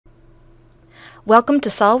Welcome to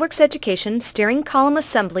SolidWorks Education Steering Column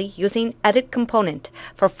Assembly using Edit Component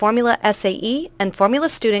for Formula SAE and Formula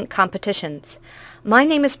Student competitions. My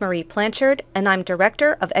name is Marie Blanchard and I'm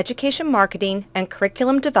Director of Education Marketing and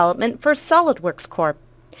Curriculum Development for SolidWorks Corp.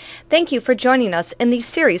 Thank you for joining us in these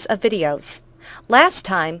series of videos. Last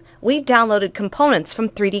time, we downloaded components from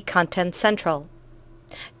 3D Content Central.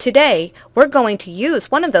 Today, we're going to use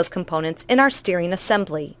one of those components in our steering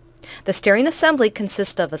assembly. The steering assembly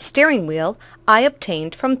consists of a steering wheel I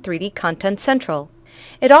obtained from 3D Content Central.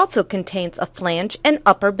 It also contains a flange and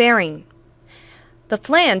upper bearing. The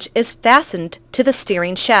flange is fastened to the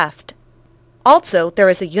steering shaft. Also, there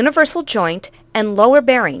is a universal joint and lower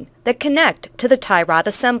bearing that connect to the tie rod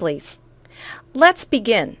assemblies. Let's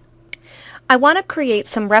begin. I want to create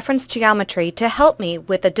some reference geometry to help me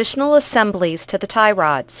with additional assemblies to the tie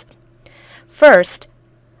rods. First,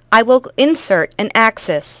 I will insert an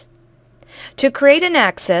axis. To create an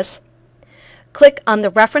axis, click on the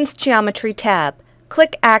Reference Geometry tab.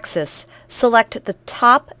 Click Axis. Select the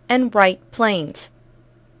top and right planes.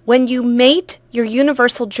 When you mate your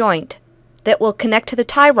universal joint that will connect to the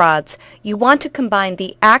tie rods, you want to combine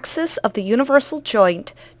the axis of the universal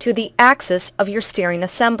joint to the axis of your steering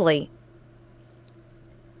assembly.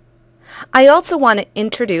 I also want to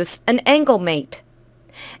introduce an angle mate.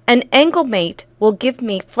 An angle mate will give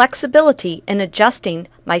me flexibility in adjusting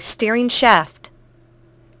my steering shaft.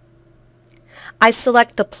 I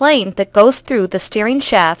select the plane that goes through the steering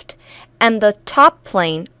shaft and the top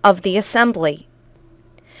plane of the assembly.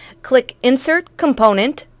 Click Insert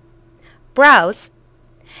Component, Browse,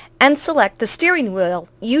 and select the steering wheel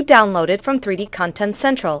you downloaded from 3D Content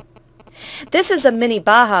Central. This is a mini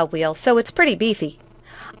Baja wheel, so it's pretty beefy.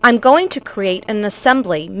 I'm going to create an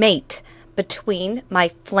assembly mate between my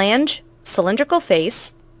flange cylindrical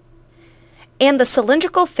face and the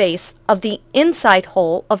cylindrical face of the inside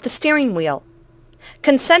hole of the steering wheel.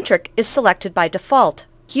 Concentric is selected by default.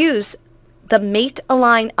 Use the Mate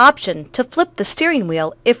Align option to flip the steering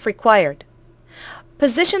wheel if required.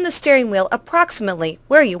 Position the steering wheel approximately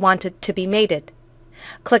where you want it to be mated.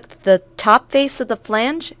 Click the top face of the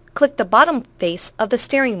flange, click the bottom face of the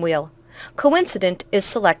steering wheel. Coincident is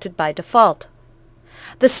selected by default.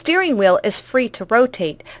 The steering wheel is free to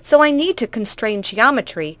rotate, so I need to constrain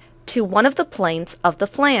geometry to one of the planes of the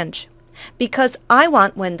flange, because I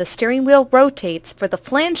want when the steering wheel rotates for the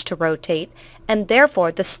flange to rotate, and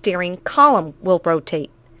therefore the steering column will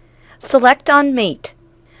rotate. Select on Mate.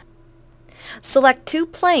 Select two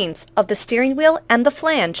planes of the steering wheel and the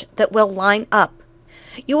flange that will line up.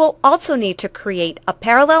 You will also need to create a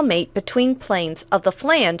parallel mate between planes of the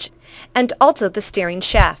flange and also the steering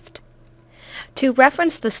shaft. To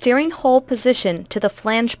reference the steering hole position to the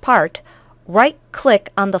flange part,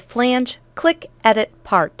 right-click on the flange, click Edit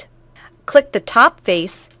Part. Click the top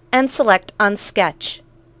face and select on Sketch.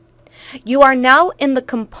 You are now in the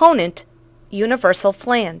component Universal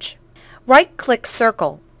Flange. Right-click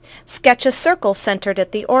Circle. Sketch a circle centered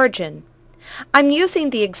at the origin. I'm using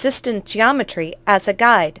the existing geometry as a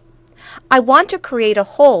guide. I want to create a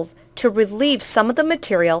hole to relieve some of the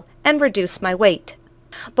material and reduce my weight.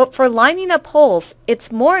 But for lining up holes,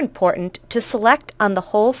 it's more important to select on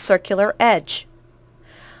the whole circular edge.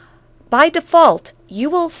 By default, you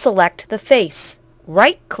will select the face.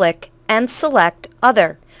 Right-click and select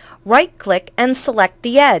Other. Right-click and select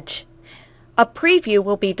the edge. A preview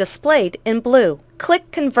will be displayed in blue.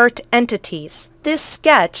 Click Convert Entities. This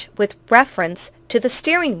sketch with reference to the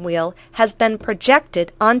steering wheel has been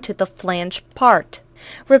projected onto the flange part.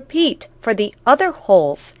 Repeat for the other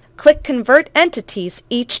holes. Click Convert Entities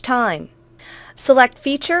each time. Select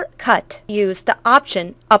Feature Cut. Use the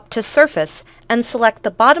option Up to Surface and select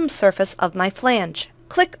the bottom surface of my flange.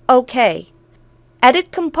 Click OK.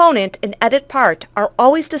 Edit Component and Edit Part are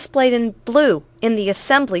always displayed in blue in the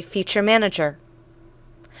Assembly Feature Manager.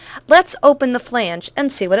 Let's open the flange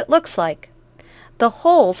and see what it looks like. The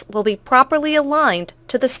holes will be properly aligned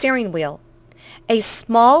to the steering wheel. A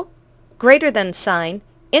small greater than sign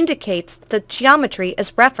indicates the geometry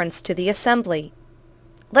is referenced to the assembly.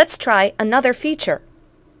 Let's try another feature.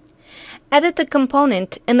 Edit the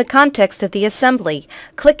component in the context of the assembly.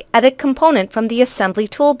 Click Edit Component from the Assembly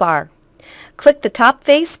toolbar. Click the top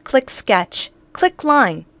face, click Sketch. Click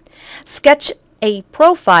Line. Sketch a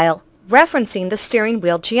profile referencing the steering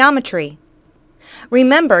wheel geometry.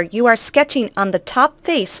 Remember, you are sketching on the top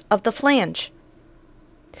face of the flange.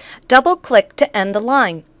 Double-click to end the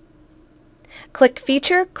line. Click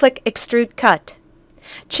Feature, click Extrude Cut.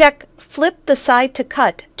 Check Flip the side to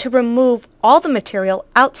cut to remove all the material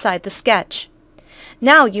outside the sketch.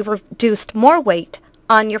 Now you've reduced more weight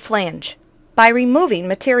on your flange by removing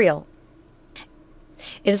material.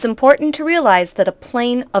 It is important to realize that a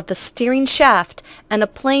plane of the steering shaft and a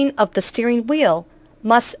plane of the steering wheel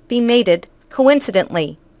must be mated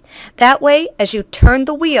coincidentally. That way, as you turn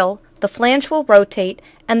the wheel, the flange will rotate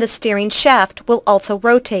and the steering shaft will also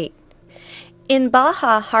rotate. In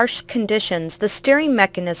Baja harsh conditions, the steering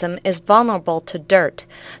mechanism is vulnerable to dirt,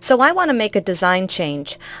 so I want to make a design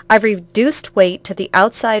change. I've reduced weight to the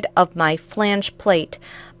outside of my flange plate,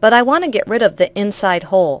 but I want to get rid of the inside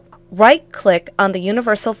hole. Right-click on the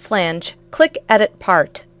universal flange, click Edit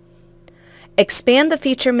Part. Expand the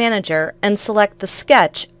Feature Manager and select the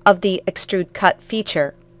sketch of the Extrude Cut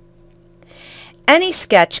feature. Any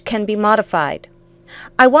sketch can be modified.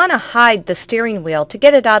 I want to hide the steering wheel to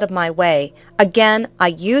get it out of my way. Again, I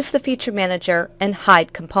use the Feature Manager and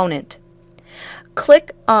Hide Component.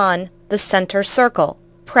 Click on the center circle.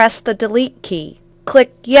 Press the Delete key.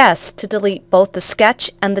 Click Yes to delete both the sketch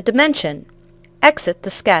and the dimension. Exit the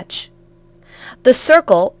sketch. The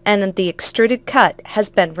circle and the extruded cut has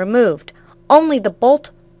been removed. Only the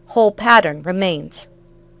bolt hole pattern remains.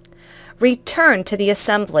 Return to the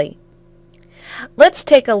assembly. Let's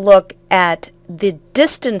take a look at the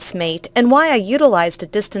distance mate and why I utilized a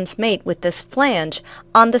distance mate with this flange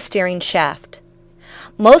on the steering shaft.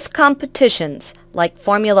 Most competitions like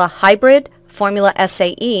Formula Hybrid, Formula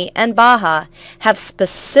SAE, and Baja have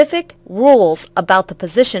specific rules about the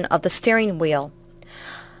position of the steering wheel.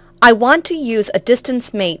 I want to use a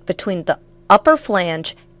distance mate between the upper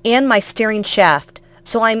flange and my steering shaft,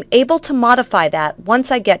 so I'm able to modify that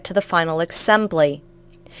once I get to the final assembly.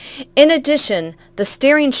 In addition, the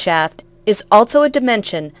steering shaft is also a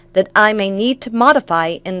dimension that I may need to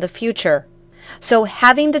modify in the future, so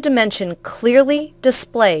having the dimension clearly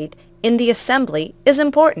displayed in the assembly is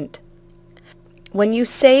important. When you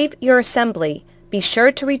save your assembly, be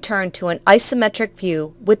sure to return to an isometric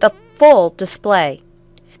view with a full display.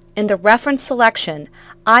 In the reference selection,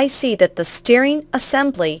 I see that the steering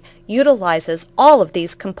assembly utilizes all of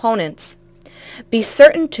these components. Be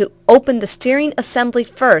certain to open the steering assembly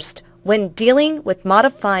first when dealing with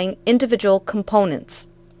modifying individual components.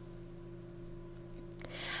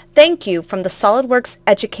 Thank you from the SolidWorks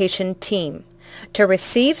Education team. To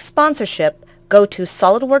receive sponsorship, go to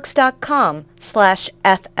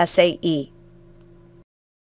solidworks.com/FSAE.